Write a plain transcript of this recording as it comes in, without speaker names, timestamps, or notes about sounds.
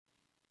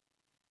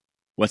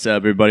What's up,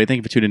 everybody? Thank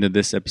you for tuning into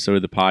this episode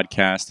of the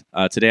podcast.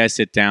 Today, I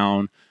sit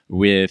down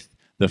with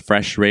the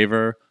Fresh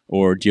Raver,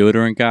 or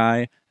deodorant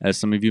guy, as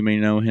some of you may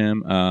know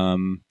him.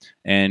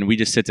 And we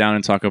just sit down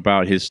and talk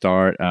about his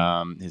start,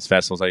 his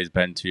festivals that he's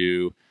been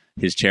to,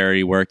 his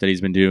charity work that he's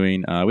been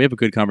doing. We have a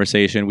good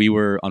conversation. We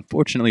were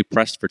unfortunately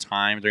pressed for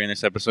time during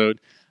this episode,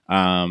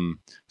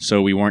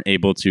 so we weren't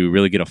able to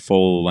really get a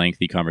full,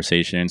 lengthy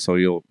conversation. So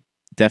you'll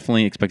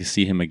definitely expect to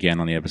see him again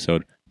on the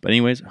episode. But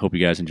anyways, hope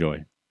you guys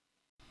enjoy.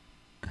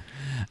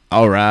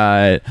 All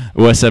right.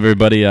 What's up,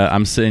 everybody?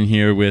 I'm sitting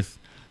here with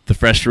the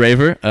Fresh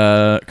Raver.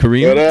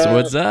 Kareem,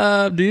 what's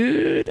up,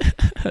 dude?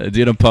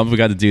 Dude, I'm pumped we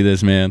got to do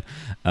this, man.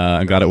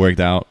 I'm glad it worked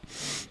out.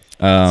 It's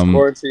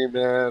quarantine,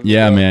 man.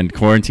 Yeah, man.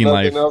 Quarantine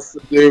Nothing life. else to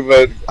do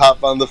but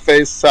hop on the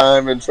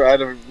FaceTime and try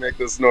to make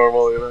this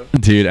normal, you know?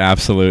 Dude,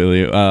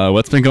 absolutely.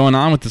 What's been going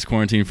on with this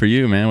quarantine for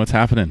you, man? What's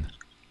happening?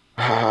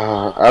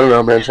 I don't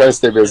know, man. Trying to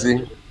stay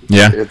busy.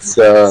 Yeah. It's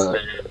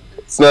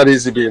not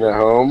easy being at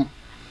home.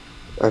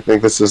 I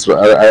think this is.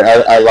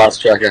 I lost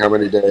track of how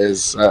many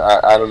days.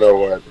 I don't know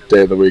what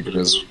day of the week it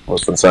is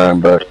most of the time,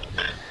 but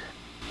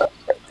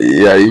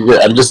yeah,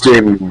 I'm just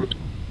doing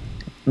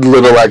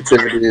little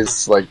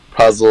activities like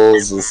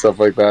puzzles and stuff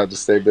like that to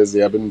stay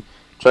busy. I've been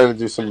trying to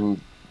do some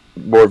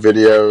more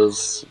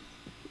videos,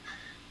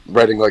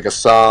 writing like a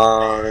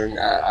song.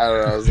 I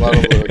don't know. There's a lot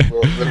of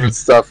little different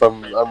stuff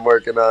I'm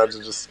working on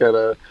to just kind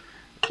of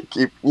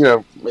keep,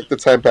 make the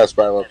time pass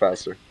by a little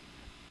faster.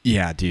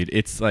 Yeah, dude.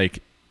 It's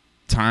like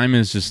time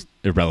is just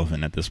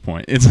irrelevant at this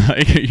point. It's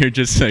like you're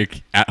just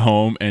like at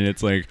home and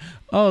it's like,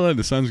 oh,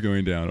 the sun's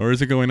going down, or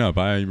is it going up?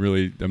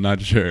 I'm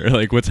not sure.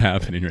 Like, what's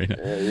happening right now?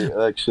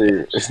 Yeah,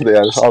 actually,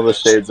 yeah, all the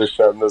shades are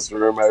shut in this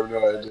room. I have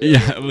no idea.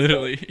 Yeah,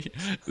 literally.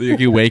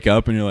 You wake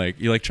up and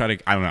you try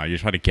to, I don't know, you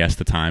try to guess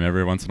the time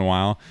every once in a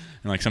while,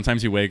 and like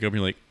sometimes you wake up and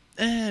you're like,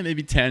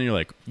 maybe 10, and you're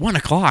like, 1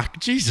 o'clock.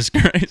 Jesus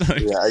Christ.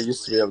 Like, yeah, I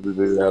used to be able to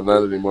do that,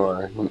 not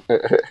anymore.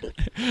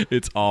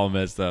 It's all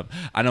messed up.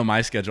 I know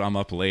my schedule. I'm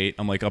up late.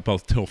 I'm like up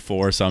till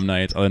 4 some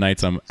nights. Other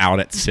nights I'm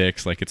out at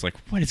 6. Like, it's like,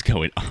 what is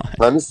going on?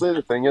 Honestly,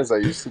 the thing is, I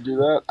used to do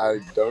that. I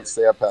don't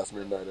stay up past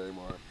midnight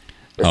anymore.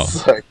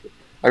 It's like,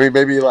 I mean,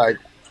 maybe like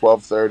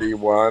 12:30,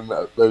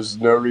 1. There's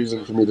no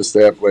reason for me to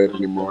stay up late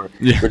anymore,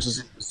 Yeah. which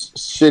is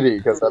shitty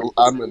because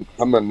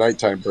I'm a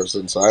nighttime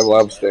person, so I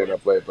love staying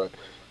up late, but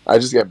I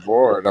just get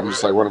bored. I'm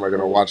just like, what am I going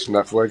to watch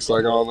Netflix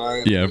like all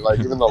night? Yeah. Like,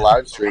 even the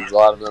live streams, a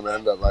lot of them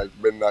end at like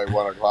midnight,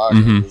 1 o'clock.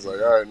 Mhm. And it's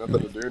like, all right, nothing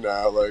to do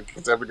now. Like,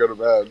 it's time to go to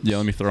bed. Yeah,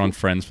 let me throw on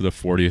Friends for the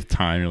 40th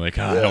time. You're like,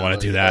 I Yeah, don't want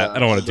to do that. yeah. I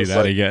don't want to do Just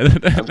that like,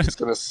 again. I'm just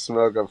going to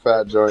smoke a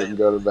fat joint and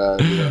go to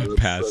bed.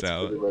 Pass that's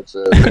out. pretty much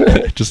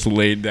it. Just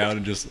laid down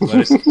and just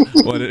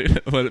let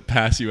it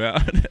pass you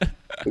out.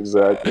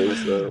 Exactly.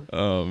 So,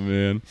 Oh,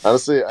 man.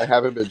 honestly, I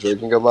haven't been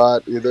drinking a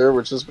lot either,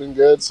 which has been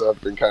good. So I've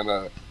been kind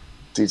of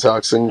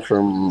detoxing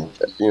from,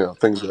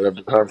 things that have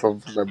been harmful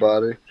for my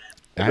body.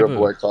 I do have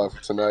White Claw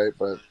tonight,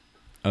 but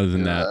Other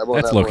than I that, won't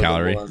that's have low more than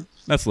calorie. one.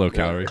 That's low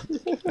calorie.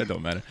 That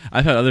don't matter.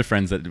 I've had other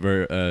friends that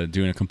were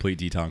doing a complete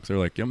detox. They're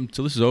like,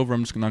 "Till this is over,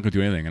 I'm just not gonna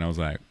do anything." And I was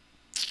like,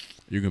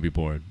 "You're gonna be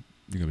bored.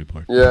 You're gonna be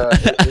bored." Yeah,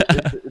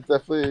 it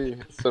definitely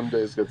some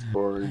days gets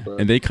boring, but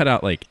And they cut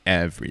out like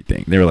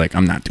everything. They were like,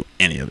 "I'm not doing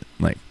any of it.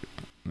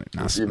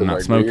 I'm Even, not like,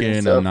 weed smoking.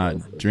 and I'm stuff?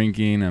 not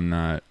drinking. I'm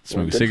not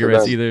smoking good for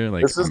cigarettes them. either.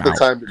 Like, this is I'm the out."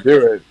 time to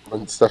do it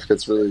when stuff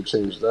gets really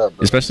changed up.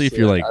 But Especially if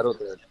honestly, you're, like, I don't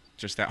think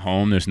just at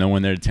home. There's no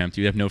one there to tempt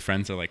you. You have no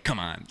friends that are like, come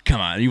on,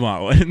 you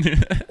want one?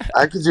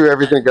 I could do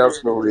everything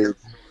else for weed.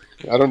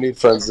 I don't need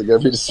friends to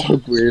get me to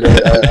smoke weed.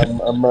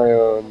 I'm my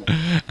own.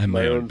 I'm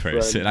my own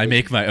person. friend. I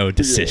make my own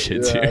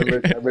decisions Yeah,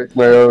 here. I make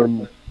my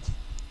own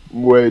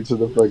way to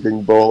the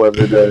fucking bowl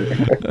every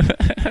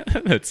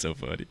day. That's so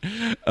funny.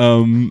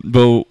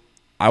 But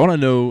I want to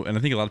know, and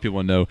I think a lot of people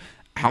want to know,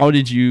 how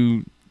did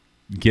you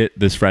get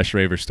this Fresh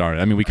Raver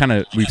started? I mean,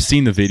 we've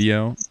seen the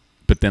video,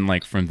 but then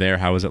like from there,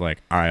 how was it like?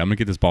 All right, I'm gonna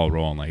get this ball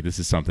rolling. Like, this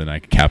is something I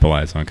can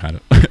capitalize on, kind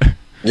of.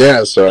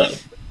 Yeah, so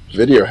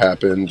video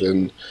happened,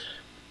 and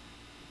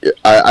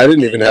I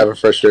didn't even have a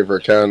Fresh Raver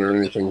account or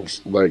anything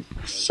like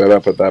set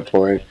up at that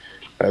point.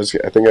 I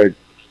think I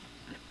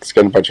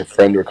got a bunch of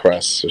friend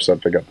requests or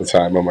something at the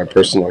time on my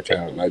personal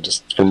account, and I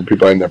just from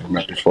people I never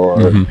met before.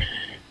 Mhm.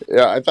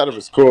 Yeah, I thought it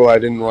was cool. I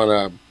didn't want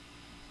to.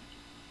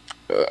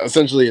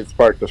 Essentially, it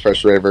sparked the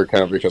Fresh Raver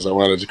account because I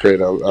wanted to create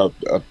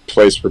a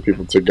place for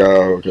people to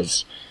go,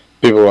 because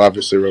people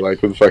obviously were like,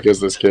 "Who the fuck is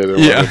this kid?" And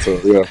Yeah.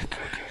 wanted to,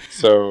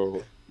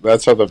 So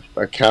that's how the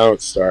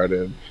account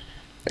started,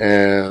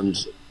 and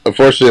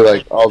unfortunately,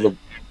 like all the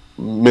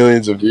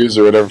millions of views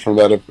or whatever from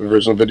that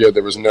original video,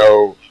 there was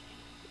no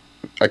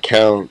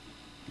account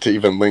to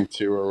even link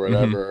to or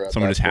whatever.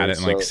 Someone just had it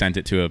and like sent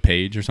it to a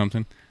page or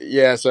something.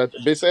 Yeah, so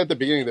basically at the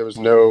beginning there was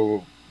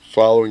no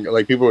following.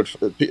 Like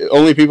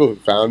only people who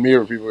found me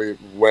or people who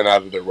went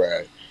out of their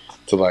way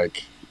to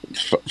like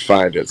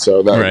find it.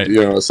 So that Right.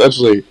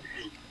 Essentially,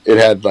 it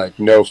had like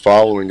no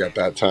following at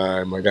that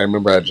time. Like I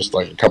remember I had just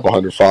like a couple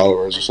hundred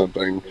followers or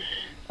something.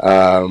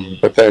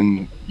 But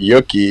then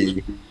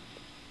Yuki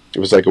it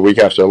was like a week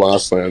after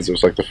Lost Lands. It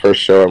was like the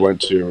first show I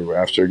went to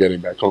after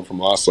getting back home from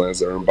Lost Lands.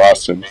 They were in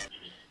Boston,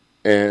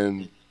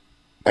 and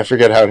I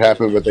forget how it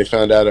happened, but they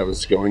found out I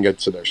was going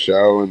to their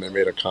show, and they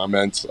made a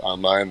comment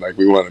online like,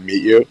 "We want to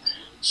meet you."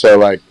 So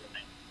like,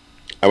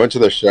 I went to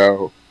their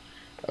show.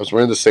 I was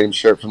wearing the same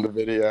shirt from the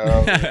video.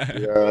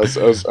 I was,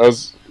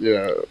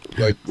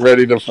 like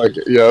ready to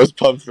fucking, I was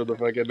pumped for the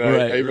fucking night.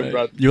 Right, I even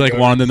brought. You like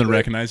wanted them to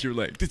recognize you.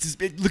 Were like, this is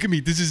look at me.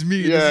 This is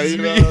me. Yeah, this is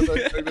me.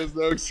 like, there's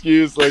no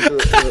excuse. Like,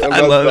 I'm I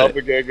not love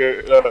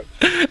doppelganger.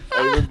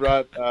 I even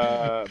brought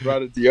a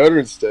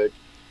deodorant stick,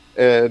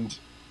 and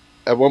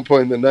at one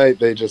point in the night,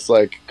 they just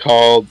like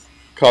called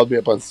me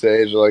up on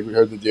stage. Like, we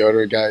heard the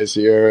deodorant guy is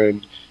here,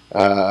 and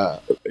I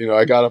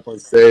got up on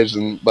stage,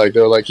 and like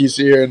they were like, he's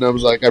here, and I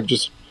was like, I'm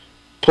just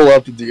pull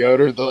out the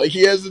deodorant. They're like,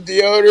 he has a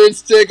deodorant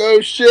stick.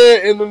 Oh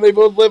shit! And then they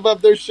both lift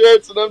up their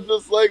shirts, and I'm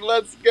just like,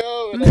 let's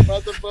go. And I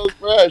brought them both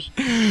fresh.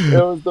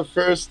 It was the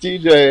first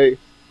DJ.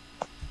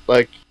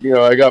 Like,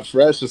 I got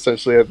fresh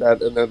essentially at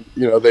that, and then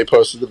they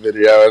posted the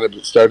video, and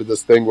it started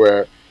this thing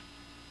where,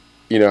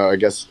 I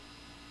guess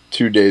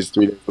 3 days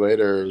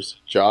later, it was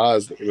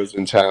Jaws that was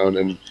in town,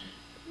 and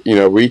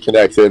we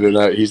connected,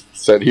 and he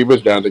said he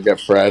was down to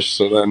get fresh.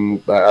 So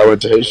then I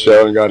went to his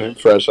show and got him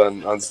fresh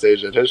on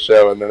stage at his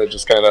show, and then it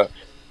just kind of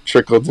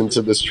trickled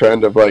into this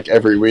trend of like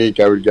every week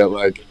I would get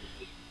like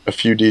a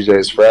few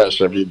DJs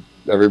fresh. Every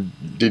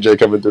DJ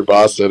coming through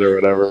Boston or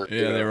whatever.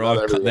 Yeah, they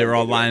were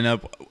all lining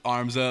up,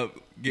 arms up,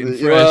 getting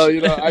fresh.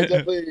 Well, I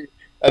definitely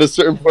at a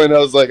certain point I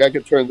was like, I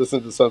could turn this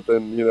into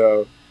something,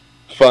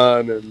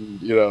 fun,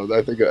 and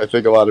I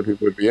think a lot of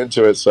people would be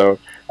into it. So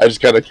I just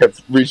kind of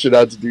kept reaching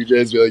out to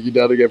DJs, be like, you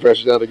down to get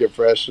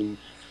fresh, and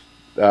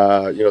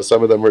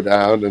some of them were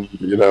down, and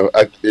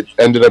it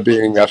ended up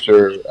being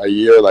after a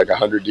year like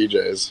 100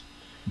 DJs.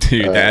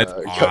 Dude, that's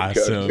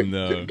awesome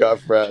though.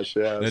 Got fresh,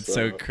 yeah. That's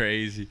so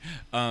crazy.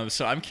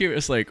 So I'm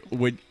curious, like,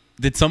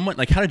 did someone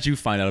how did you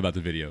find out about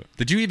the video?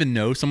 Did you even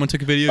know someone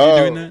took a video of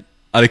you doing that?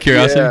 Out of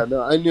curiosity? Yeah,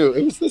 no, I knew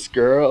it was this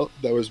girl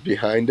that was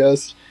behind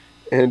us,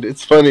 and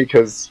it's funny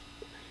because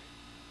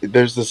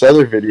there's this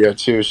other video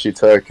too she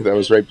took that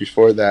was right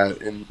before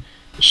that, and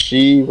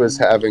she was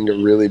having a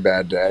really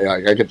bad day.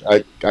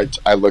 Like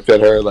I looked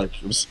at her,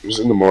 like it was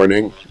in the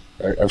morning.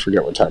 I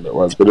forget what time it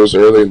was, but it was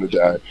early in the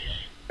day.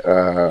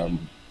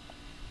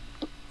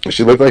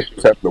 She looked like she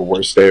was having the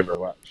worst day of her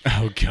life.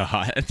 Oh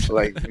God!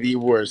 Like the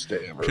worst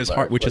day of her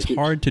life. Which is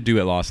hard to do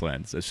at Lost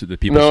Lands. So the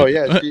people. No,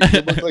 yeah, she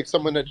looked like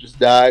someone that just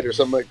died or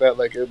something like that.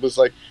 Like it was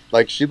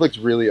like she looked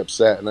really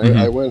upset, and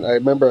I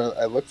remember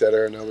I looked at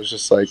her and I was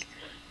just like,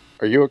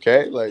 "Are you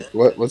okay? Like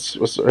what's?"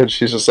 And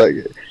she's just like,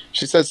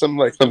 she said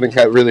something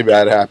had really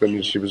bad happened,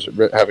 and she was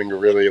having a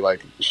really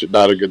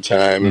not a good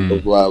time, and blah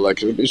blah. Like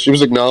she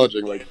was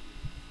acknowledging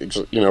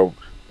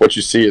what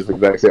you see is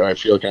exactly how I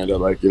feel, kind of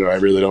like, I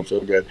really don't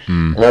feel good.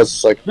 And I was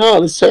just like, no,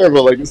 this is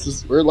terrible. Like,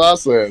 we're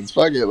Lost Lands.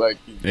 Fuck it. Like,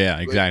 yeah,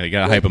 exactly.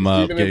 Gotta hype them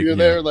up. Even if you're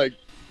there, like,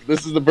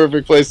 this is the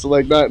perfect place to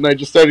like not. And I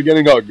just started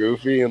getting all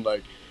goofy and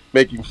like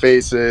making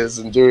faces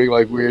and doing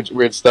like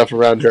weird stuff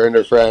around her and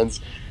her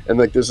friends. And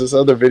like, there's this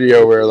other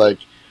video where like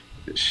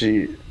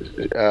I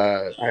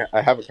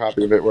have a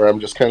copy of it where I'm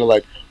just kind of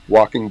like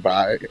walking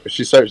by.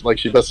 She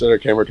busted her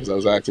camera because I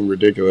was acting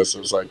ridiculous.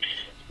 It was like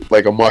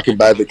I'm walking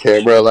by the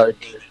camera,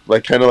 like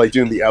kind of like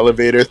doing the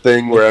elevator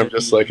thing where I'm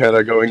just like kind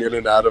of going in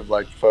and out of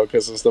like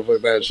focus and stuff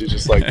like that. And she's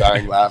just like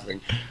dying laughing.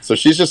 So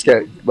she's just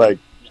getting like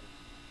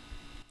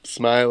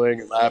smiling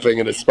and laughing,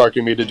 and it's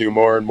sparking me to do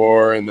more and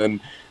more. And then,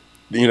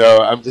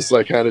 I'm just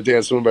like kind of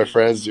dancing with my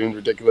friends, doing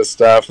ridiculous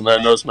stuff. And I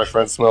noticed my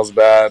friend smells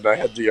bad, and I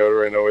had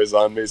deodorant always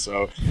on me,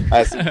 so I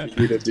asked him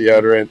to eat a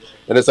deodorant.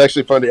 And it's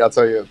actually funny. I'll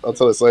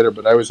tell this later,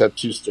 but I always have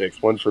 2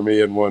 sticks, one for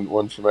me and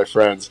one for my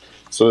friends.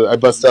 So I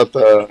bust out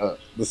the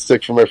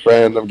stick for my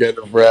friend. I'm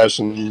getting her fresh,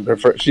 and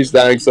she's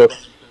dying. So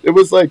it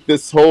was like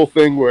this whole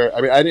thing where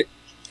I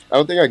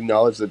don't think I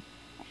acknowledged it.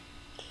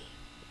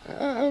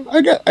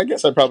 I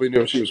guess I probably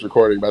knew she was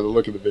recording by the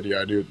look of the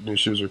video. I knew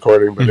she was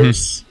recording, but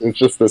it's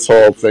just this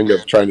whole thing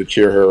of trying to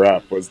cheer her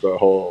up was the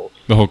whole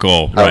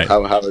goal, right?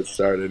 How it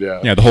started, yeah.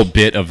 Yeah, the whole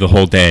bit of the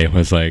whole day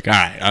was like, all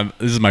right,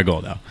 this is my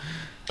goal now.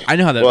 I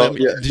know how that.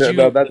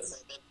 Well,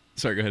 that's.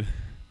 Sorry, go ahead.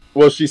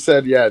 Well, she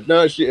said, yeah,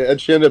 no, she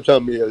ended up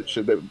telling me that,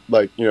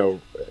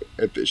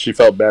 she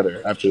felt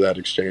better after that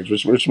exchange,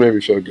 which made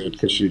me feel good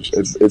because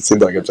it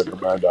seemed like it took her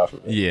mind off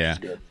of it. Yeah,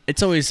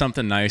 it's always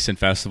something nice in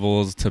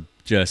festivals to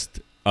just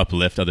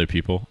uplift other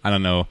people. I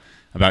don't know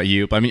about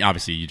you, but I mean,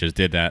 obviously you just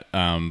did that.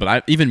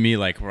 But even me,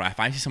 like, where if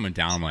I see someone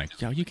down, I'm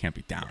like, yo, you can't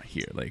be down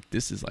here. Like,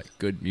 this is like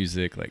good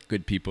music, like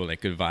good people,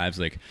 like good vibes.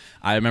 Like,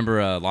 I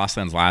remember Lost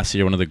Lands last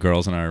year. One of the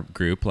girls in our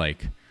group,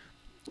 like,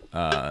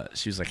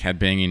 she was like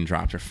headbanging,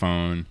 dropped her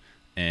phone,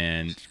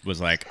 and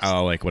was like,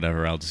 oh, like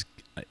whatever.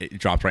 It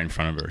dropped right in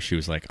front of her. She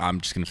was like,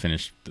 I'm just gonna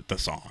finish the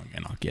song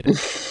and I'll get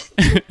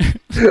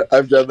it.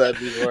 I've done that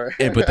before.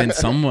 But then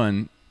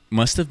someone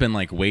must have been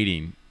like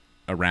waiting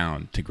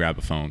around to grab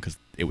a phone because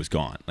it was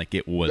gone. Like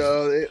it was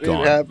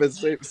gone. It happens.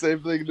 Same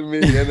thing to me.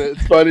 And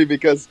it's funny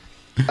because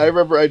I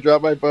remember I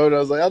dropped my phone. I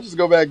was like, I'll just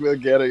go back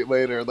and get it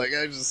later. Like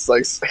I just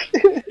like,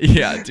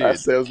 Yeah, I dude.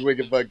 say I was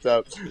wicked fucked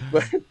up,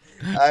 but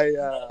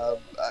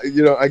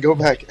I go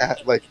back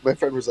at like my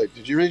friend was like,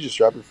 did you really just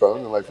drop your phone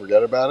and like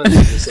forget about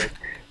it?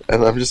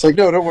 And I'm just like,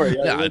 no, don't worry,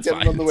 No, we'll it's get it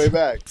fine. on the way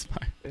back. It's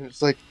fine. And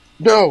it's like,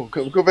 no,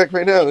 go back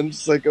right now, and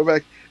just like go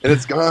back, and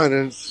it's gone,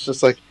 and it's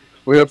just like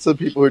went up to the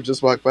people who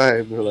just walked by,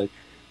 and they're like,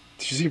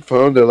 did you see your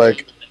phone? They're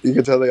like, you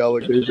can tell they all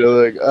look at each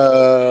other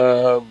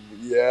like,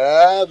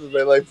 yeah. And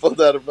they like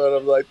pulled out a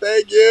phone. I'm like,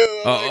 thank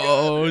you.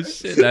 Oh Oh my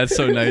shit, god. that's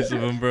so nice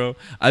of him, bro.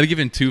 I've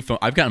given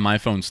I've gotten my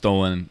phone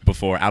stolen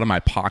before out of my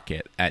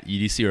pocket at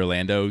EDC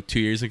Orlando 2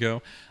 years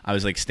ago. I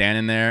was like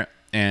standing there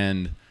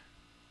and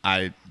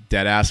I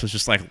dead ass was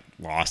just like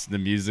lost in the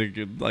music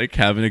and like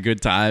having a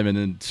good time, and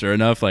then sure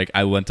enough, like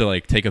I went to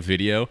like take a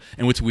video,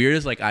 and what's weird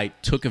is like I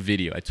took a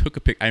video,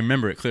 I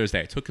remember it clear as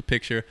day. I took a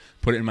picture,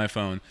 put it in my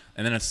phone,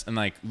 and then and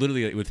like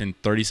literally like, within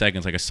 30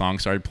 seconds like a song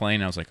started playing,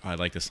 and I was like, oh, I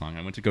like this song.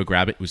 I went to go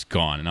grab it, it was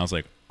gone, and I was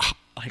like, oh,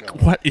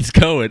 like what is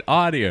going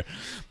on here?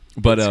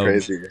 But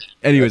It's crazy.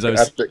 anyways,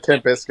 After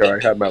Camp Bisco,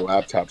 I had my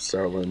laptop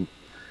stolen.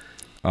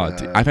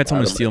 Dude, I've had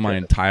someone out of steal my my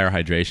entire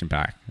hydration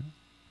pack.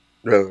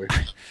 Really?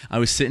 I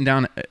was sitting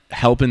down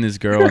helping this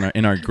girl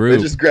in our group.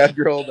 They just grabbed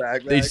your whole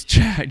backpack. They just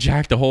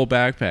jacked the whole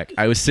backpack.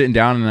 I was sitting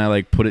down and I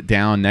like put it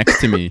down next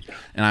to me,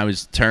 and I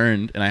was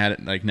turned and I had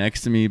it like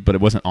next to me, but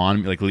it wasn't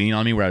on me, like leaning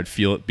on me where I would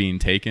feel it being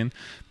taken.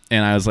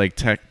 And I was like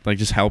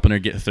just helping her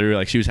get through.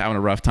 Like she was having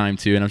a rough time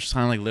too, and I was just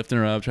kind of like lifting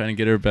her up, trying to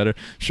get her better.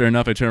 Sure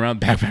enough, I turned around,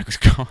 the backpack was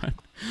gone.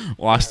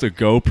 Lost the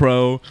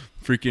GoPro,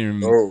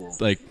 freaking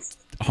like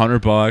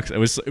 $100.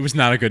 It was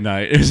not a good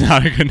night. It was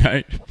not a good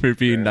night for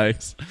being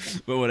nice,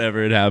 but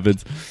whatever, it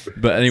happens.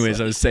 But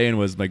anyways, I was saying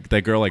was like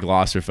that girl like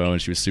lost her phone.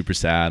 She was super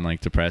sad and like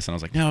depressed, and I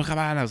was like, no, come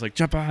on. I was like,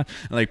 jump on,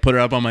 and like put her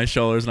up on my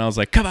shoulders, and I was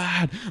like, come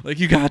on, like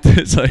you got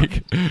this.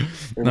 Like,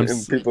 and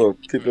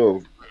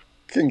people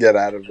can get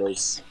out of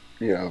those,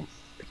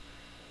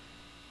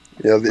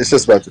 it's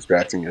just about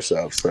distracting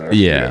yourself. So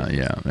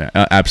yeah,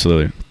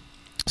 absolutely.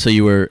 So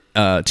you were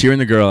cheering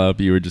the girl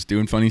up. You were just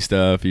doing funny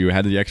stuff. You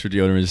had the extra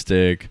deodorant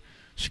stick.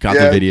 She got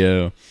the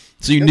video.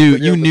 So you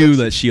knew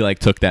that she like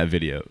took that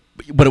video,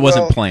 but it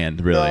wasn't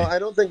planned, really. No, I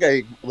don't think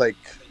I like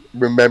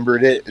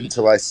remembered it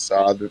until I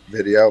saw the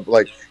video.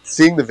 Like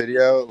seeing the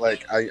video,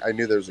 like I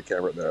knew there was a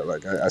camera there.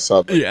 Like I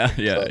saw.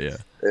 Yeah.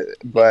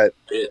 But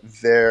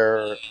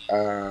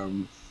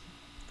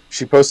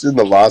she posted in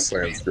the Lost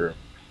Lands group,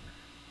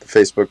 the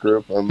Facebook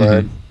group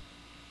online,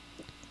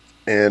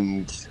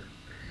 and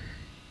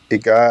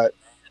it got.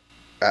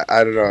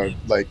 I don't know,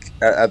 like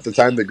at the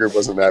time the group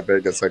wasn't that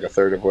big. It's like a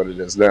third of what it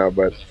is now,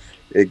 but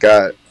it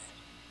got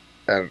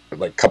like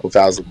a couple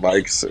thousand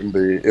likes in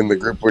the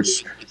group,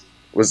 which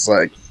was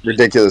like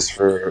ridiculous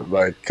for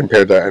like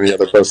compared to any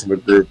other post in the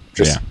group.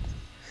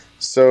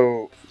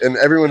 So, and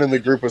everyone in the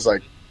group was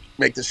like,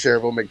 make this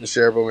shareable,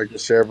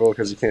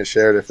 because you can't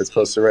share it if it's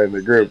posted right in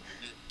the group.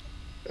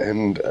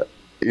 And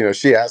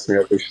she asked me,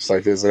 I think she's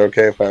like, is it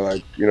okay if I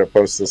like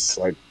post this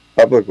like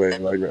publicly?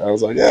 Like I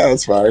was like, yeah,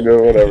 that's fine,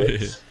 or whatever.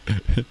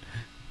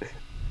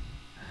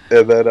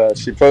 And then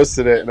she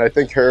posted it, and I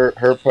think her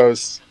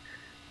post,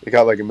 it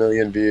got like 1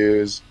 million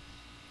views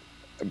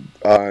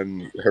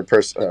on her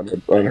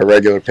on her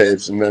regular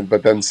page, and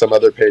but then some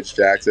other page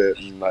jacked it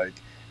and like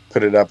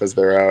put it up as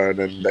their own,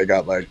 and they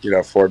got like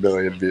 4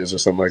 million views or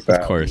something like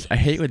that. Of course, I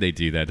hate when they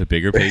do that. The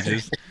bigger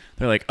pages,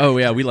 they're like, oh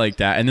yeah, we like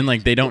that, and then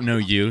like they don't know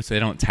you, so they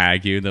don't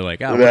tag you. They're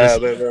like, oh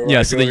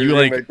yeah, so then you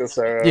like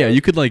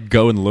you could like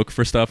go and look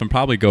for stuff and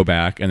probably go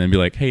back and then be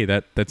like, hey,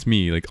 that's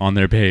me, like on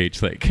their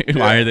page. Like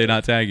why are they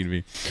not tagging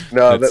me?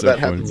 No, that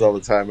happens all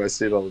the time. I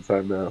see it all the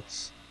time now.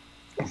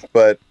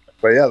 But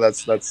yeah,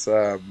 that's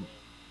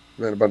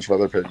then a bunch of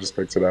other pages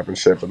picked it up and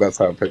shit. But that's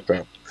how it picked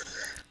up.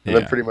 And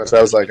then pretty much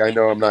I was like, I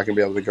know I'm not going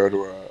to be able to go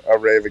to a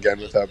rave again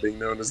without being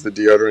known as the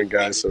deodorant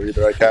guy. So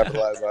either I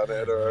capitalize on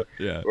it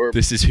or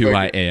this is who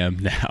I am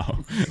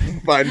now.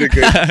 Find a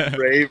good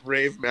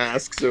rave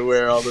mask to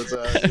wear all the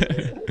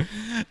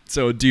time.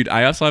 So, dude,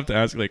 I also have to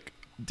ask, like,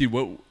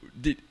 dude,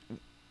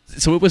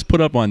 so it was put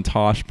up on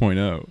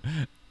Tosh.0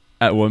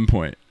 at one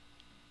point.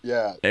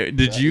 Yeah.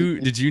 Did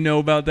you know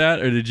about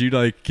that, or did you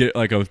like get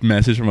like a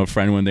message from a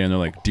friend one day and they're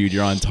like, "Dude,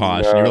 you're on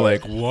Tosh," and you're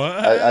like, "What?"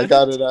 I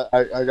got it.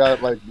 I got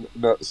it. Like,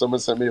 no, someone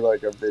sent me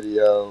like a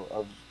video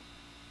of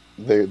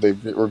they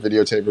were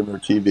videotaping their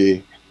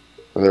TV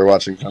and they were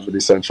watching Comedy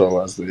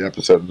Central as the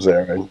episode was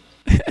airing.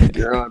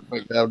 You're on.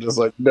 I'm just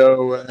like,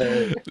 no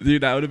way,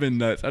 dude. That would have been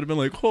nuts. I'd have been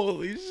like,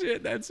 "Holy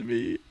shit, that's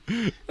me."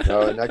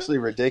 No, and actually,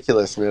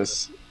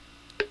 Ridiculousness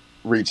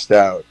reached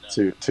out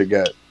to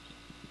get.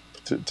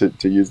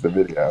 To use the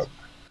video.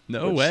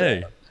 No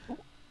way.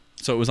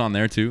 So it was on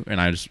there too,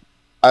 and I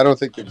don't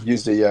think they've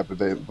used it yet, but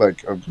they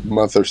like a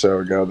month or so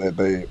ago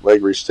they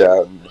like reached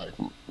out and like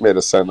made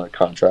us sign like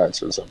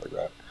contracts or something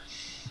like that.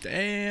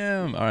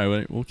 Damn. All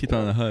right, we'll keep that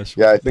on the hush.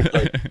 Yeah, I think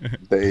like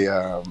they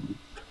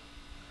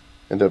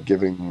end up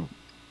giving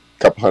a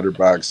couple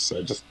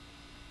 $100.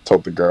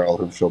 told the girl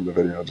who filmed the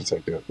video to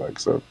take it. Like,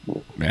 so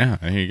Yeah,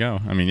 there you go.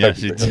 I mean, yeah,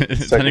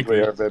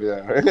 technically our video.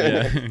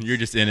 Yeah, you're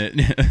just in it.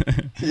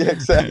 Yeah,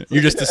 exactly.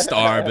 You're just a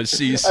star, but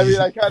she's. I mean,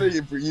 I kind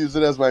of use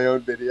it as my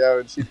own video,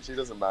 and she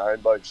doesn't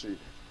mind. Like,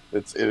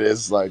 it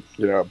is like,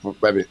 you know,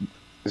 but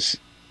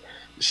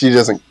she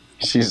doesn't.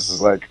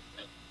 She's like,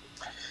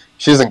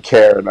 she doesn't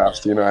care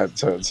enough, you know,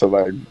 to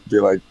like be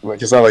like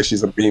it's not like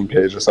she's a meme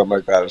page or something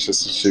like that. It's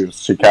just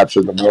she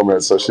captured the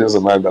moment, so she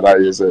doesn't mind that I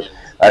use it.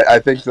 I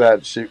think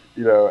that she,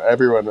 you know,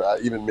 everyone,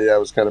 even me, I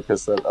was kind of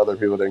pissed that other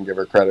people didn't give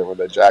her credit when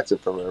they jacked it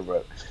from her,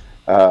 but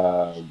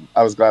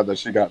I was glad that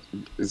she got.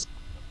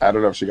 I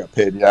don't know if she got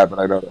paid yet, but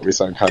I know that we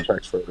signed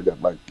contracts for her to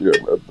get, like, you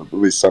know, at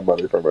least some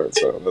money from her,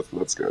 so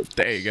that's good.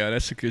 There you go.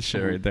 That's a good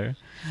show right there.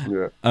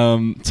 Yeah.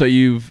 So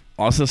you've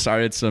also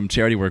started some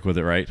charity work with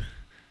it, right?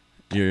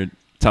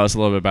 Tell us a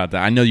little bit about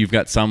that. I know you've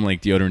got some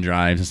like deodorant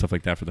drives and stuff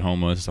like that for the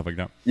homeless and stuff like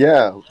that.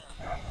 Yeah,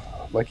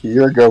 like a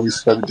year ago, we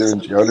started doing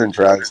deodorant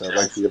drives at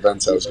like the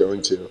events I was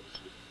going to,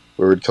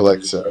 where we'd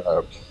collect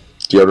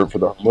deodorant for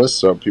the homeless.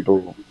 So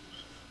people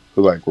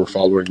who like were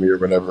following me or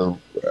whatever,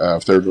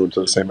 if they were going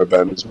to the same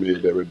event as me,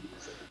 they would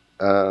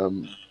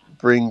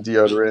bring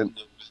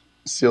deodorant,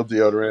 sealed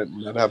deodorant,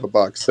 and then have a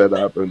box set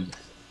up, and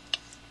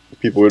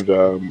people would.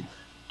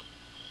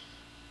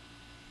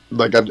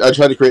 Like I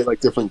try to create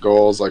like different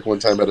goals. Like one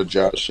time at a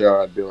jazz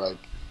show, I'd be like,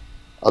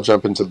 I'll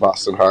jump into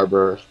Boston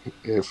Harbor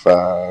if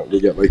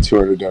we get like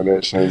 200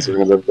 donations. We're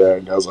gonna live there,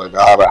 and I was like,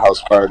 I'll have a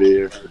house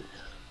party if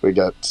we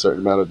get a certain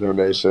amount of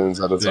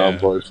donations at a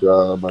Zomboy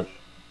show. Like,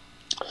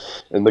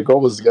 and the goal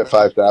was to get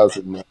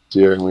 5,000 next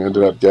year, and we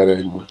ended up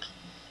getting.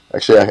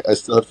 Actually, I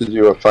still have to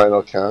do a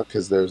final count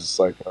because there's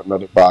like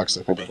another box.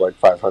 I think of like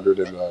 500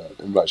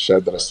 in that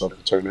shed that I still have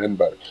to turn in.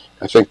 But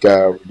I think we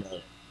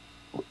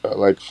got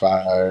like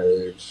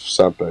 5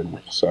 something.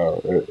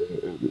 So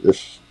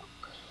if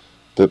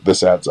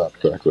this adds up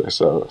correctly,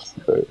 so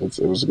it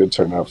was a good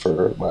turnout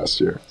for last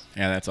year.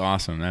 Yeah, that's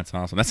awesome. That's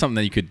something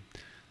that you could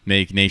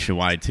make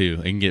nationwide too.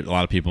 You can get a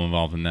lot of people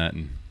involved in that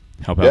and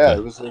help out. Yeah,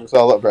 it was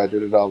all over. I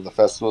did it all the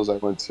festivals I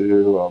went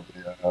to. All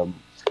the,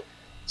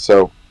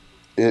 so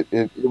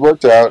it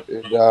worked out.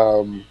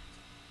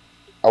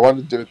 I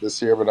wanted to do it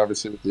this year, but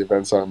obviously with the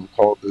events on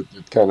hold,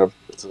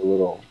 it's a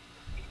little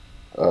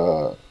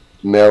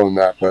nailing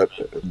that, but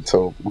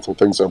until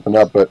things open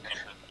up. But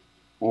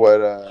what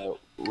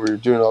we were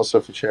doing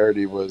also for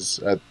charity was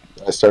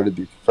I started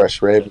the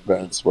Fresh Raver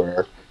events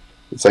where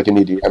it's like an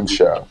EDM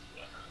show.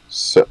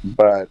 So,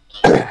 but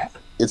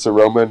it's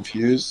aroma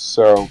infused.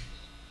 So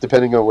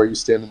depending on where you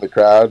stand in the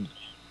crowd,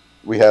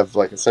 we have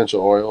like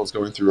essential oils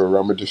going through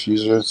aroma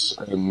diffusers,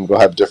 and we'll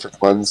have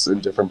different ones in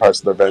different parts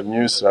of the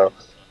venue. So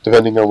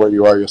depending on where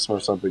you are, you'll smell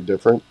something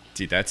different.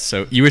 Dude, that's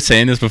so. You were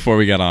saying this before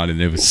we got on,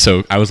 and it was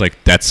so. I was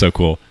like, "That's so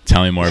cool."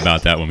 Tell me more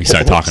about that when we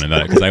start talking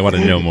about it, because I want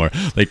to know more.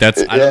 Like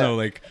that's, I don't know,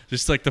 like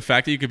just like the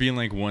fact that you could be in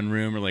like one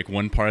room or like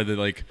one part of the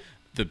like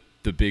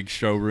the big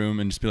showroom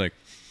and just be like,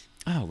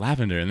 "Oh,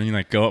 lavender," and then you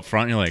like go up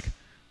front and you're like,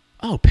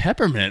 "Oh,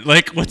 peppermint."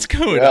 Like, what's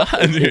going on?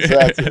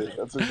 Exactly.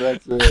 That's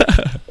exactly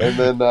it. And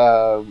then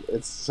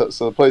it's so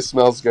the place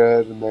smells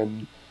good, and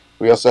then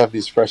we also have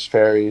these fresh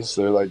fairies.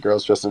 They're like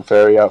girls dressed in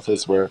fairy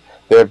outfits where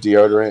they have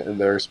deodorant, and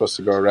they're supposed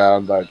to go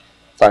around like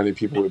finding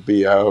people with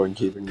BO and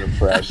keeping them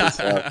fresh and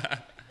stuff.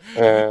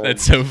 And,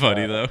 that's so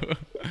funny though.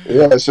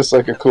 Yeah, it's just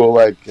like a cool,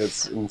 like,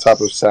 it's on top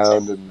of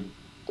sound and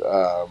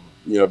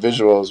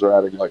visuals. We're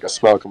adding like a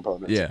smell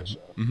component. Yeah. To the show.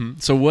 Mm-hmm.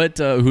 So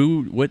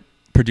what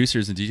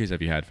producers and DJs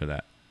have you had for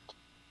that?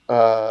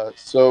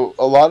 So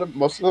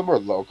most of them were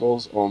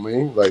locals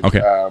only. Like,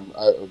 okay.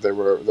 They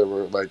were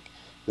like,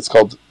 it's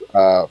called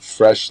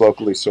fresh,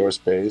 locally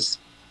sourced based.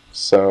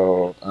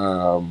 So,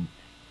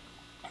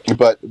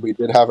 but we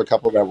did have a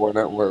couple that were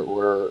not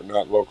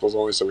locals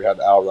only. So we had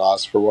Al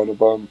Ross for one of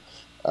them.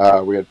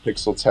 We had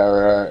Pixel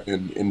Terra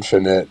and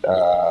Infinite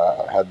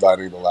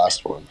headlining the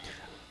last one.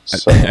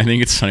 So I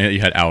think it's funny that you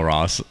had Al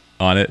Ross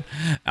on it.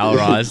 Al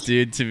Ross,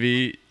 dude, to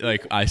me,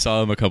 like, I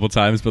saw him a couple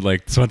times, but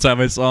like this one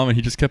time I saw him and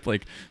he just kept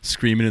like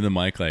screaming in the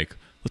mic like,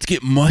 "Let's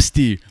get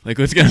musty, like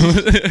let's get."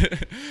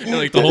 And,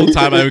 like the whole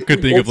time I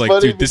could think of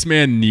like, dude, this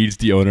man needs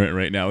deodorant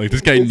right now. Like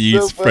this guy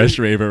needs so Fresh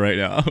Raver right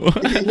now.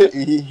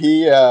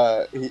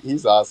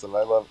 He's awesome.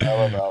 I love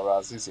Al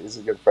Ross. He's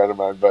a good friend of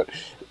mine. But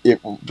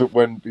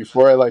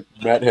before I like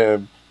met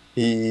him,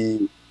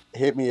 he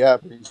hit me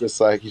up. He's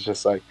just like,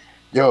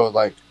 "Yo,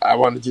 like I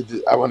want to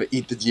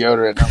eat the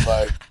deodorant."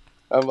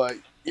 I'm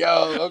like,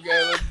 "Yo,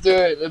 okay, let's do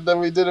it." And then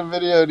we did a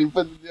video, and he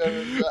put the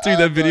deodorant. Dude,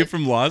 that video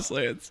from Lost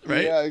Lands,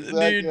 right? Yeah,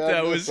 exactly. Dude,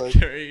 that was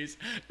crazy.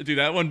 Dude,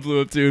 that one blew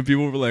up too, and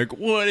people were like,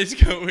 "What is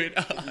going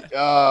on?"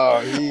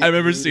 Oh, I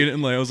remember seeing it,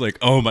 and like I was like,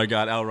 "Oh my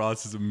god, Al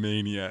Ross is a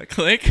maniac!"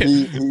 Like,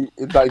 he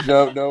like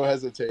no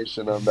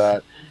hesitation on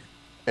that.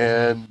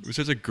 And it was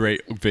such a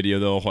great video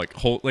though.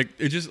 Like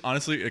it just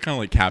honestly, it kind of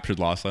like captured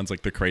Lost Lands,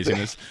 like the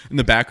craziness in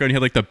the background. You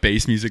had like the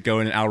bass music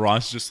going, and Al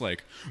Ross just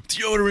like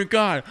deodorant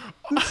guy.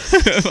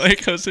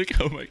 Like I was like,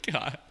 oh my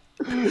god,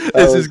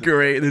 this is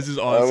great. This is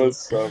awesome. That was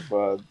so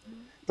fun.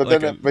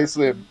 But then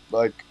basically,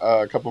 like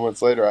a couple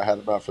months later, I had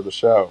him out for the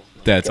show.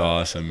 That's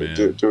awesome,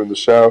 man. Doing the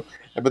show,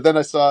 but then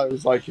I saw it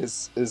was like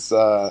his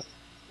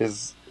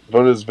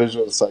one of his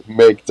visuals like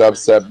make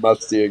dubstep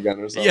musty again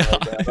or something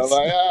like that. I'm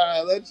like,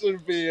 that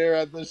shouldn't be here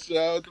at the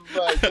show. What the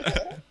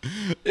fuck?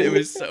 It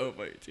was so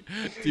funny,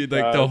 dude.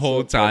 Like the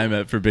whole time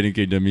at Forbidden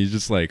Kingdom, he's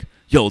just like,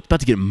 "Yo, it's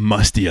about to get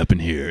musty up in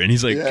here," and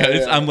he's like,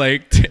 "I'm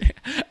like,"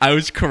 I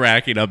was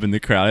cracking up in the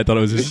crowd. I thought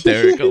it was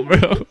hysterical,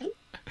 bro.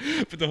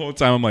 But the whole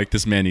time I'm like,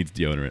 this man needs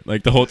deodorant.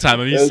 Like the whole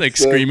time I'm just like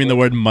screaming the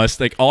word must.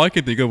 Like all I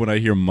can think of when I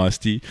hear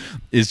musty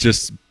is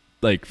just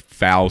like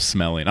foul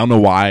smelling. I don't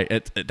know why.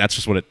 That's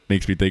just what it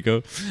makes me think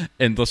of.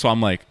 And so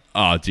I'm like,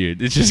 oh,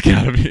 dude, it's just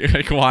gotta be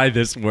like, why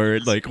this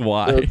word? Like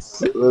why?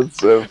 That's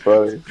so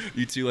funny.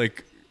 You two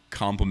like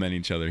compliment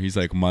each other. He's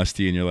like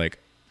musty, and you're like,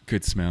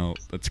 good smell.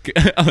 Let's get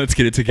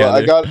it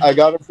together. Well, I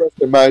got him fresh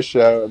at my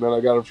show, and then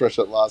I got him fresh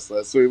at Lost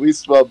Last. So he at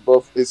least smelled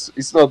both. He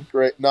smelled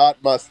great, not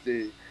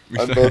musty.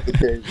 On both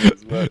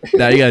occasions. But.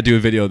 Now you gotta do a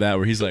video of that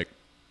where he's like,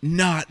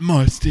 not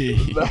musty.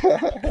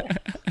 That'd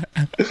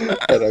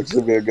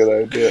actually be a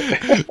good idea.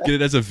 Get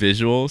it as a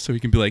visual so he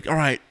can be like, all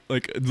right,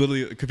 like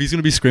literally, if he's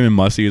gonna be screaming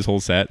musty his whole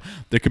set,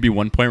 there could be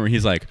one point where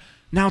he's like,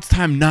 now it's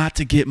time not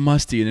to get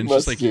musty, and then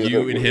it's just like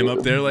you and him up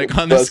there like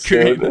on the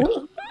screen.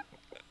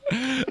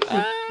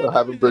 I'll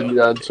have him bring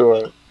me on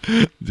tour.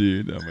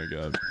 Dude, oh my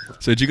god.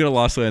 So did you go to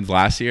Lost Lands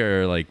last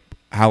year, or like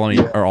how long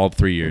or all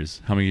 3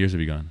 years? How many years have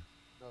you gone?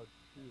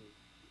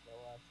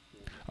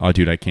 Oh,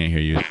 dude, I can't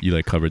hear you. You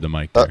like covered the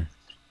mic there.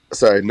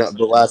 Sorry, not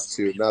the last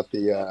two, not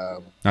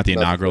the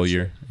inaugural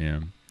year.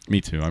 Yeah,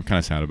 me too. I'm kind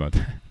of sad about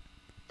that.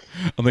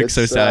 I'm like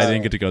so sad I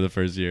didn't get to go the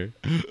first year.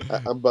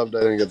 I'm bummed I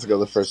didn't get to go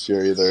the first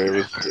year either.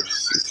 It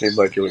seemed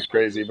like it was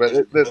crazy,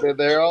 but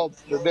they've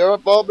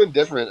all been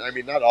different. I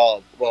mean, not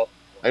all. Well,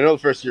 I know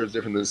the first year was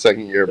different than the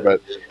second year,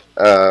 but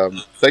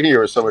second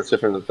year was so much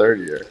different than the third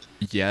year.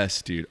 Yes,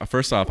 dude.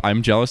 First off,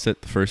 I'm jealous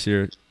that the first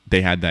year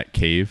they had that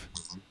cave.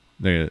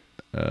 What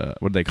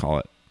did they call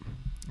it?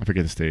 I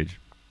forget the stage.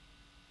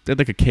 They had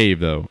like a cave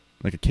though,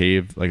 like a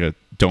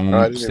dome.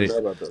 I didn't even know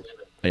about this.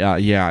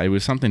 Yeah, it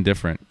was something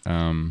different.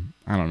 I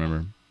don't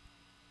remember.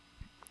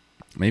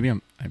 Maybe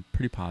I'm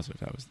pretty positive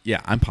that was. Yeah,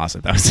 I'm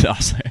positive that was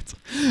Lost Lands.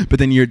 But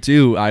then year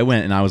 2, I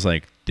went and I was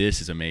like,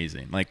 this is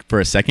amazing. Like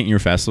for a second year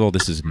festival,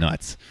 this is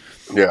nuts.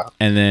 Yeah.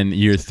 And then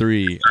year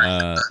 3,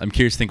 I'm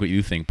curious to think what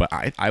you think. But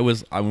I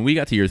was when we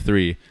got to year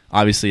 3,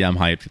 obviously I'm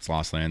hyped. It's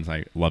Lost Lands.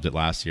 I loved it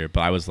last year,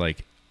 but I was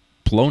like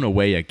blown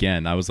away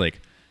again. I was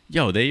like,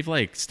 yo, they've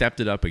like stepped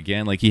it up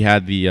again. Like he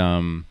had the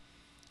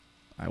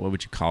what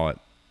would you call it?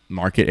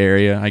 Market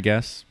area, I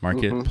guess.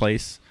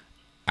 Marketplace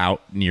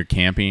out near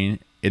camping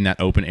in that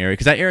open area,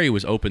 because that area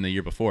was open the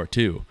year before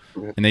too,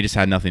 and they just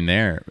had nothing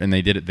there, and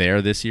they did it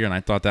there this year, and I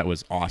thought that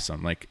was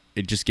awesome. Like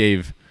it just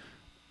gave,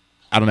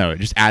 I don't know, it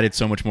just added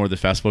so much more to the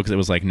festival, because it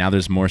was like now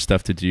there's more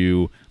stuff to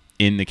do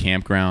in the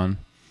campground,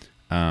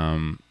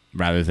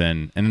 rather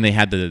than, and then they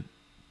had the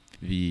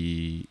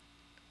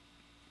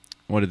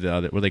what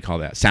do they call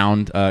that?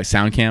 Sound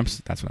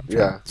camps. That's what I'm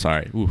trying.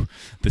 Sorry. Ooh.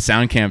 The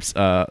sound camps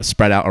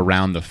spread out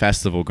around the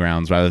festival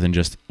grounds rather than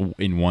just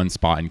in one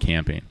spot and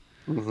camping.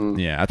 Mm-hmm.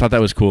 Yeah, I thought that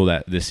was cool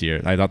that this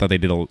year. I thought that they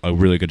did a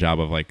really good job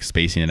of like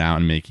spacing it out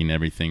and making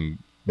everything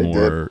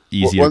more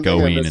easy to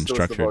go in and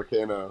structured.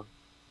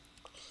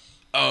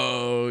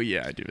 Oh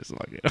yeah, I do miss the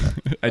volcano.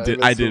 I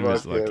did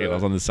miss the volcano. I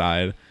was on the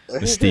side,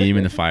 the steam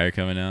and the fire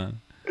coming out.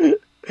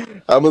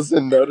 I almost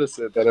didn't notice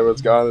it that it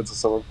was gone until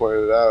someone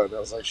pointed it out, and I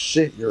was like,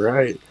 "Shit, you're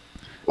right.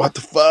 What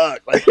the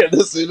fuck?" Like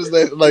as soon as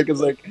they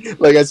it's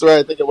like I swear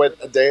I think it went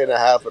a day and a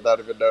half without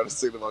even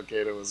noticing the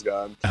volcano was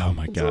gone. Oh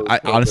my god!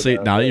 I honestly,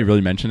 now that you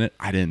really mention it,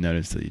 I didn't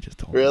notice that you just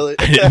told me. Really?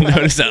 I didn't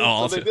notice at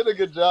all. So they did a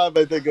good job,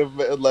 I think, of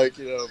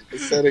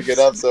setting it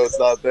up so it's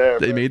not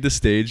there. They made the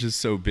stage just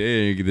so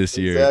big this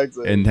year,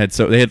 exactly. And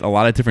they had a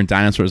lot of different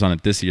dinosaurs on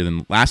it this year.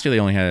 Than last year, they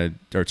only had,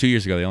 or 2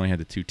 years ago, they only had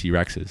the 2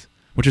 T-Rexes.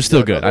 Which is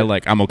still good.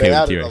 I'm okay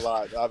with T-Rex. They added a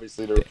lot,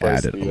 obviously, to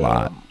replace a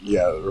lot.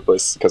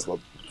 Because the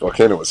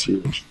volcano was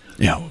huge.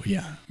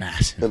 Yeah,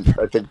 massive. And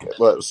I think it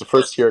was the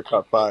first year it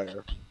caught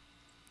fire.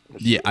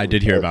 Yeah, I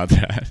did hear about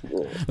that.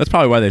 Yeah. That's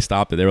probably why they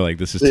stopped it. They were like,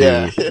 this is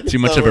too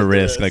much of a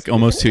risk. Like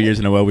almost 2 years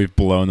in a row, we've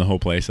blown the whole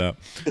place up.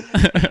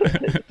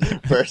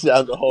 Burned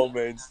down the whole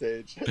main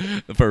stage.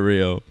 For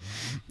real.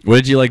 What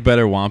did you like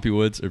better, Wompy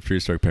Woods or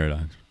Prehistoric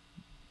Paradox?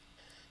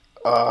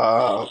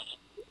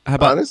 How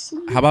about this?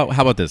 How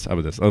about this? Let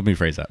me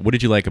rephrase that. What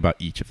did you like about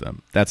each of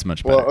them? That's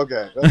much better. Well,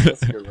 okay,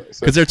 that's a good way.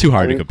 Because they're too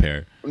hard to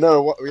compare.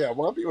 No,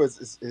 Wompy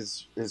Woods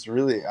is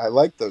really. I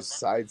like those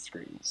side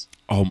screens.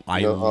 Oh, I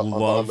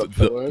love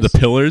the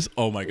pillars.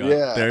 Oh my god,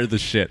 they're the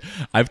shit.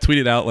 I've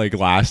tweeted out like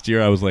last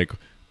year. I was like,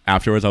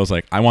 afterwards, I was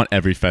like, I want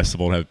every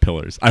festival to have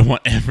pillars. I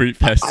want every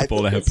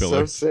festival to have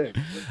pillars. So sick.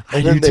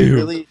 And then they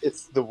really,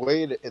 it's the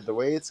way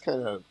it's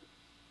kind of.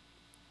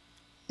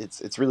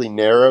 It's really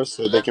narrow,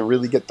 so they can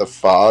really get the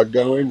fog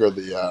going, or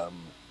the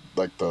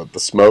like the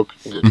smoke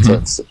for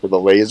the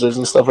lasers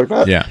and stuff like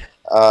that. Yeah.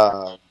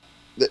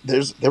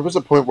 There was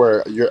a point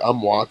where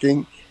I'm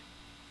walking,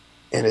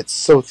 and it's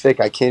so thick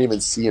I can't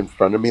even see in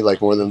front of me,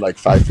 like more than like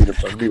 5 feet in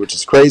front of me, which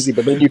is crazy.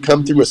 But then you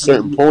come through a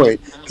certain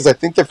point, because I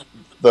think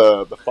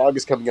the fog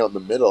is coming out in the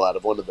middle out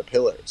of one of the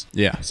pillars.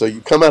 Yeah. So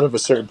you come out of a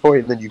certain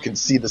point, and then you can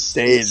see the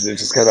stage, and it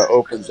just kind of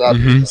opens up.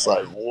 And you're just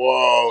like,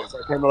 whoa! It's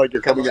kind of like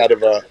you're coming out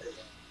of a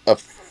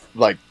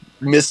like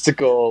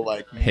mystical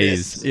like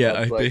haze.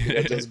 Yeah, like,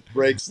 it just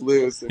breaks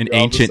loose. And an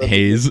ancient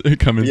haze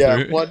coming through.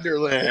 Yeah,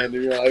 Wonderland.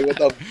 And you're like, what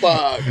the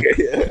fuck?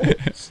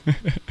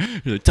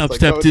 You're like, top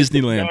step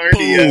Disneyland.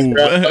 Boom.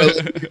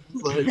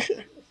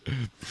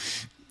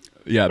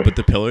 Yeah, but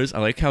the pillars, I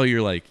like how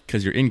you're like,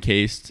 because you're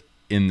encased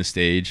in the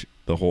stage,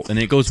 the whole, and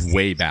it goes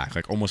way back,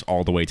 like almost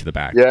all the way to the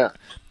back. Yeah.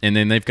 And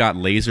then they've got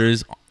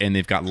lasers and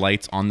they've got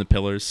lights on the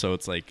pillars, so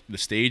it's like the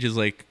stage is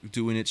like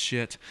doing its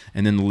shit,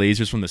 and then the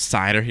lasers from the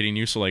side are hitting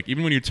you. So like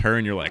even when you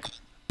turn, you're like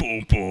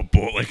boom, boom,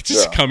 boom, like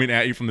just coming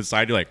at you from the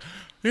side. You're like,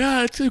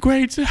 yeah, it's a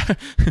great. I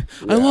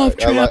love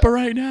Trapper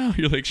right now.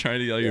 You're like trying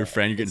to yell at your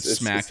friend. You're getting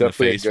smacked in the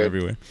face from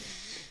everywhere.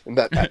 And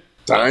that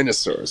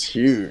dinosaur is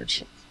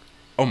huge.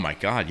 Oh my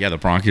god, yeah, the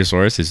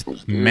Bronchiosaurus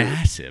is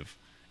massive.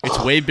 It's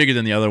way bigger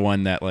than the other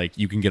one that like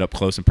you can get up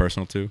close and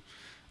personal to.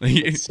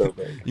 It's so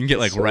big. You can get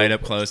like right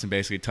up close and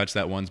basically touch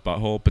that one's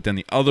butthole, but then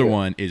the other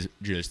one is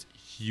just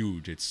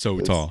huge. It's so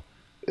tall.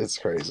 It's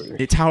crazy.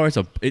 It towers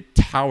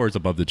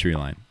above the tree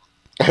line.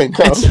 I know.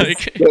 It's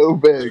like, so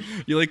big.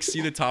 You like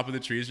see the top of the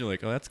trees. You're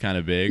like, oh, that's kind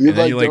of big. You and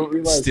then like,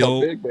 you like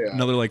still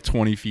another like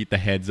 20 feet. The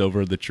heads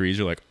over the trees.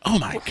 You're like, oh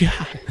my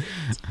god,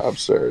 it's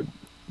absurd.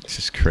 It's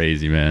just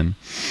crazy, man.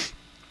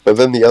 But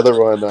then the other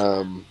one,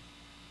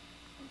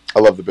 I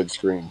love the big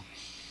screen.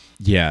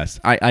 Yes,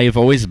 I have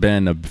always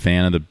been a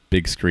fan of the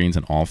big screens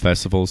in all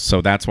festivals,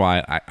 so that's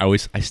why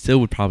I still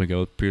would probably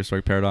go with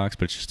Prehistoric Paradox,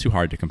 but it's just too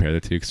hard to compare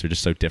the two because they're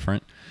just so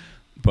different.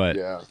 But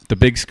the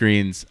big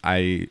screens,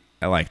 I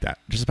like that.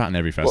 Just about in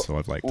every festival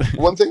I've liked.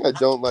 One thing I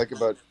don't like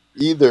about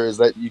either is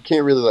that you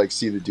can't really like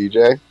see the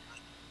DJ.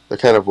 They're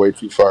kind of way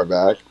too far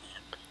back,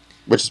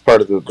 which is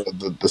part of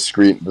the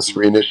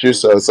screen issue.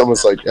 So it's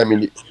almost like, I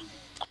mean,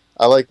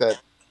 I like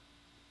that.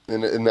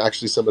 And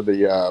actually, some of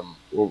the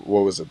what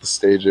was it? The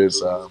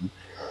stages,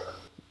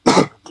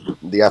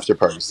 the after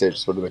party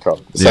stages. What do they call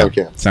it? The sound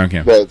camp. Sound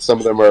camp. Some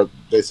of them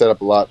they set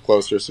up a lot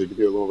closer, so you can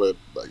do a little bit.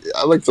 Like,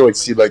 I like to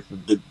see like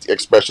the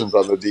expressions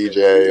on the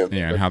DJ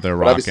and how they're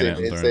rocking obviously it.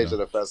 Obviously, stage at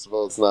a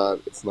festival,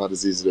 it's not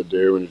as easy to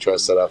do when you try to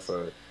set up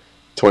for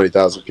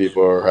 20,000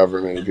 people or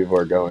however many people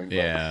are going.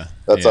 But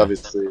that's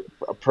obviously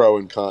a pro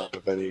and con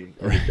of any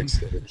big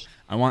stage.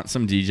 I want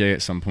some DJ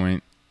at some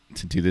point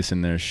to do this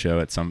in their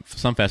show at some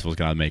festivals.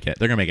 Gotta make it.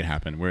 They're gonna make it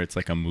happen where it's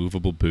like a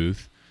movable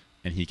booth,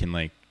 and he can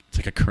like it's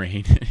like a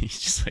crane, and he's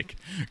just like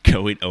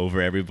going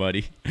over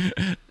everybody.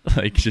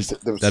 Like just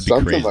that'd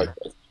be crazy. Like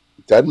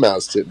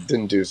Deadmau5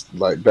 didn't do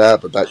like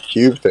that, but that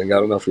cube thing. I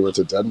don't know if he went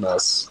to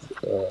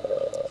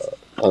Deadmau5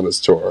 on his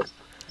tour.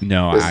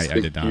 No, I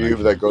did not. Cube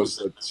that goes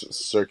that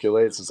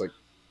circulates. It's like.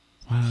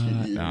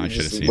 I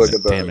should have seen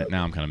it. Damn it!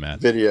 Now I'm kind of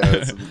mad.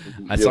 Videos.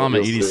 I saw him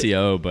at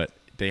EDCO, but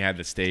they had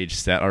the stage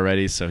set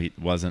already, so he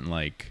wasn't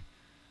like.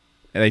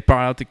 They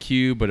brought out the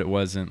cube, but it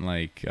wasn't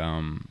like.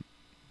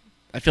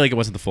 I feel like it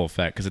wasn't the full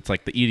effect because it's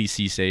like the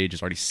EDC stage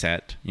is already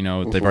set. You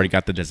know, they've already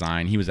got the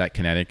design. He was at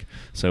Kinetic,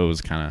 so it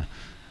was kind of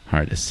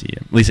hard to see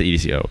him. At least at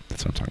EDCO,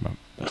 that's what I'm talking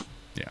about.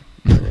 Yeah.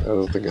 I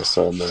don't think I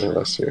saw him there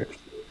last year.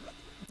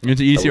 You went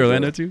to EDC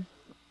Orlando too?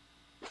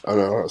 Oh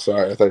no,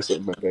 sorry. I thought you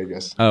said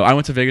Vegas. Oh, I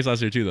went to Vegas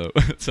last year too, though.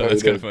 So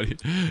that's kind of funny.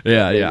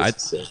 Yeah.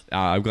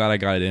 I'm glad I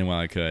got it in while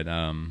I could.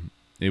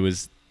 It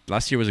was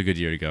last year was a good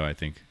year to go. I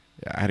think.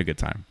 Yeah, I had a good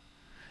time.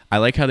 I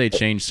like how they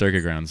changed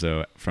circuit grounds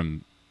though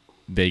from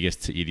Vegas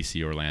to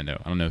EDC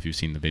Orlando. I don't know if you've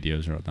seen the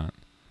videos or not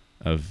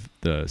of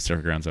the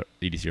circuit grounds at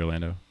EDC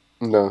Orlando.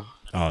 No.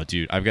 Oh,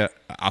 dude,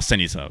 I'll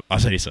send you some.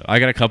 I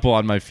got a couple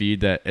on my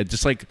feed that it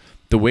just like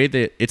the way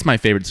that it's my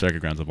favorite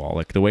circuit grounds of all.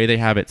 Like the way they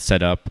have it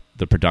set up,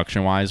 the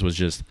production wise was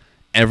just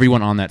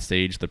everyone on that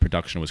stage. The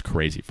production was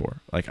crazy for.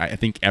 Like I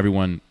think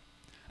everyone.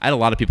 I had a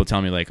lot of people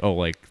tell me like, oh,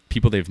 like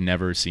people they've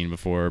never seen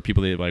before,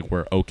 people they like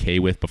were okay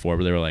with before,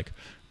 but they were like,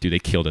 dude, they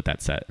killed it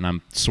that set. And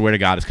I'm swear to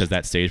God, it's because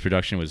that stage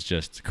production was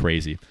just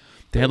crazy.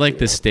 They had like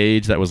this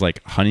stage that was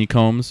like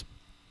honeycombs.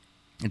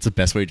 It's the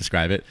best way to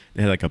describe it.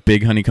 They had like a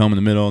big honeycomb in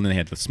the middle, and then they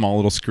had the small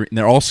little screen.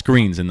 They're all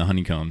screens in the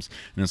honeycombs,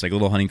 and it's like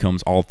little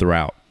honeycombs all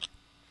throughout.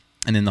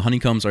 And then the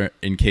honeycombs are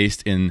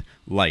encased in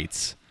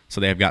lights,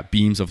 so they have got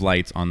beams of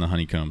lights on the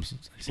honeycombs.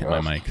 I hit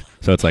my mic,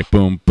 so it's like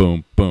boom,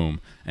 boom, boom,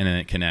 and then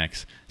it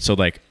connects. So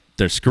like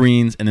there's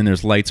screens, and then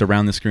there's lights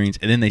around the screens,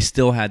 and then they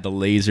still had the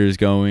lasers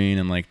going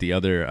and like the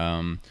other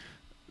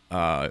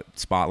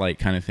spotlight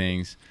kind of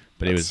things.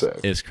 But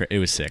it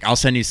was sick. I'll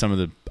send you some of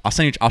the.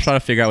 I'll try to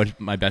figure out what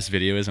my best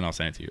video is, and I'll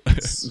send it to you.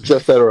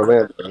 Just at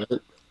Orlando, right?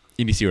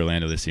 EDC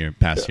Orlando this year,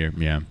 past year,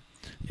 yeah,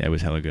 it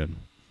was hella good.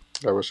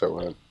 I wish I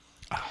went.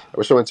 I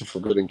wish I went to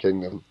Forbidden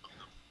Kingdom.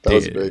 That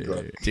was big.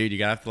 Like, dude, you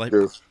gotta like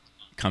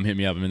come hit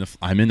me up.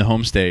 I'm in the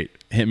home state.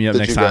 Hit me up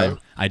next time.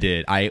 I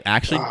did. I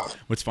actually.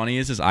 What's funny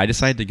is I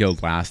decided to go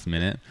last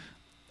minute,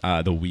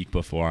 the week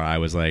before. I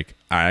was like,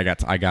 all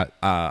right, I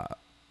got.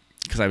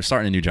 because I was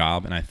starting a new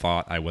job and I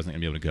thought I wasn't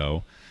gonna be able to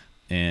go,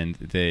 and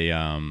they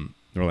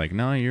were like,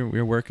 no,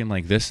 you're working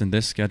like this and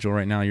this schedule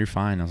right now. You're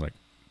fine. I was like,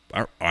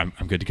 I'm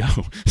good to go.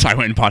 So I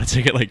went and bought a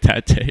ticket like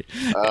that day,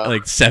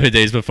 like 7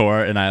 days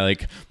before, and I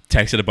like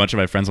texted a bunch of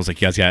my friends. I was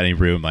like, you guys got any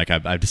room? Like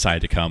I've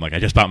decided to come. Like I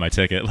just bought my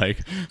ticket. Like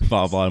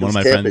blah blah. And one of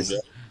my friends.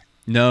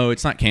 No,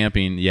 it's not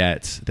camping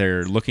yet.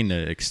 They're looking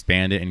to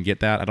expand it and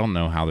get that. I don't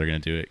know how they're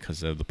going to do it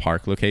because of the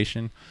park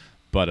location.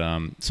 But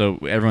so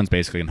everyone's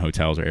basically in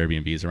hotels or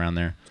Airbnbs around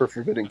there. For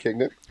Forbidden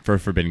Kingdom? For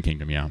Forbidden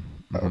Kingdom, yeah.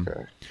 Mm-hmm.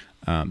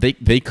 Okay.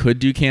 They could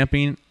do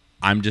camping.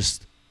 I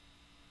just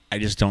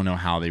don't know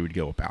how they would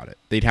go about it.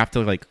 They'd have to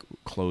like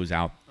close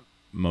out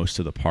most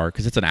of the park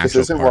because it's an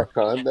actual park.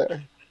 Isn't Wakan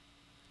there?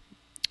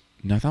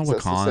 No, I thought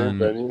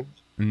Wakan.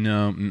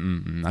 No,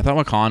 I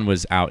thought Wakan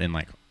was out in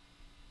like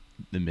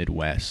the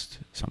Midwest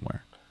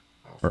somewhere,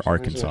 or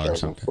Arkansas or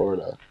something.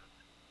 Florida.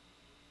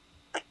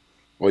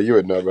 Well, you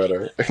would know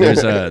better.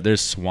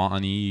 there's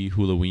Swanee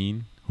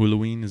Hulaween.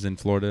 Hulaween is in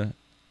Florida.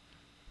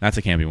 That's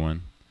a camping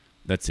one.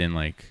 That's in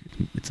like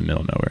it's in the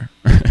middle of nowhere.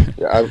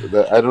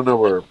 Yeah, I don't know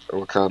where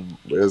Wakan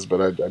is,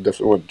 but I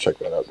definitely want to check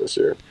that out this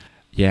year.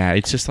 Yeah,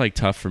 it's just like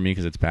tough for me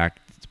because it's back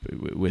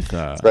with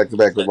it's back to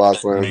back with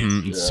Lost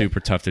Lands. It's super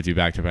tough to do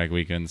back to back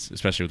weekends,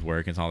 especially with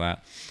work and all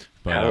that.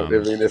 But I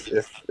mean,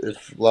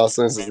 if Lost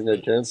Lands doesn't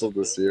get canceled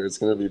this year, it's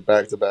going to be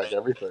back to back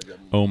everything.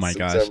 Oh my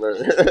gosh!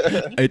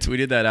 I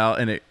tweeted that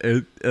out, and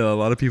a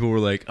lot of people were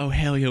like, "Oh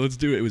hell yeah, let's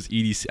do it!" It was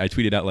EDC. I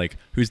tweeted out like,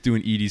 "Who's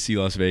doing EDC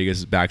Las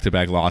Vegas back to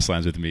back Lost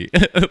Lands with me?"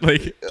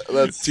 Like,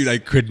 dude, I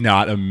could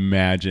not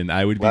imagine.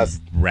 I would be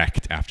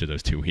wrecked after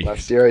those 2 weeks.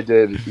 Last year I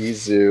did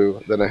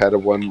EZoo, then I had a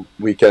 1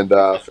 weekend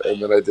off,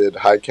 and then I did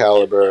High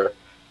Caliber,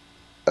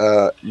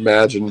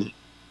 Imagine,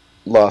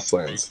 Lost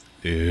Lands.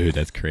 Dude,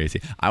 that's crazy.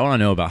 I want to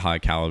know about High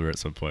Caliber at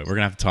some point. We're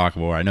going to have to talk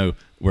more. I know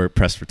we're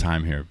pressed for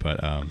time here,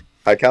 but...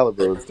 High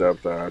Caliber was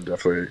dope, though. I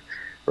definitely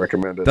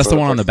recommend it. That's the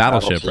one on the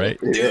battleship, right?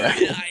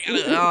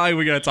 Yeah.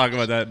 We got to talk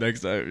about that next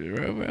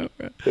time.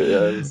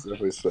 Yeah, it was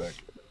definitely sick.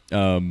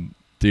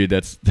 Dude,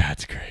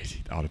 that's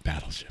crazy. On a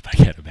battleship. I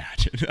can't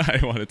imagine.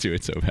 I want to do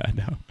it so bad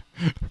now.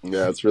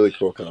 Yeah, it's a really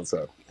cool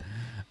concept.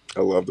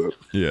 I loved it.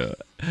 Yeah.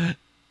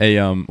 Hey,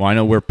 well, I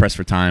know we're pressed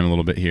for time a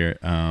little bit here.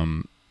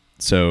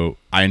 So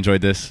I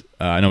enjoyed this.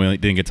 I know we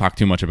didn't get to talk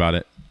too much about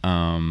it.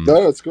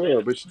 No, it's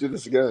cool. We should do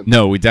this again.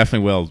 No, we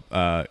definitely will.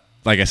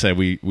 Like I said,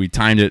 we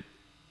timed it.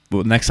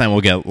 Well, next time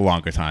we'll get a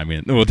longer time.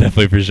 We'll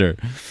definitely for sure.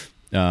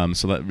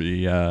 So let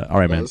me. All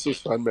right, man. This was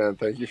fun, man.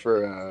 Thank you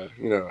for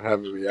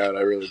having me out.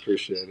 I really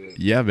appreciate it.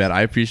 Yeah, man.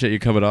 I appreciate you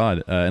coming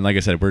on. And like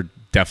I said, we're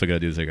definitely gonna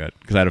do this again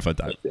because I had a fun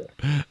time. Yeah.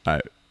 All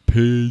right.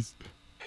 Peace.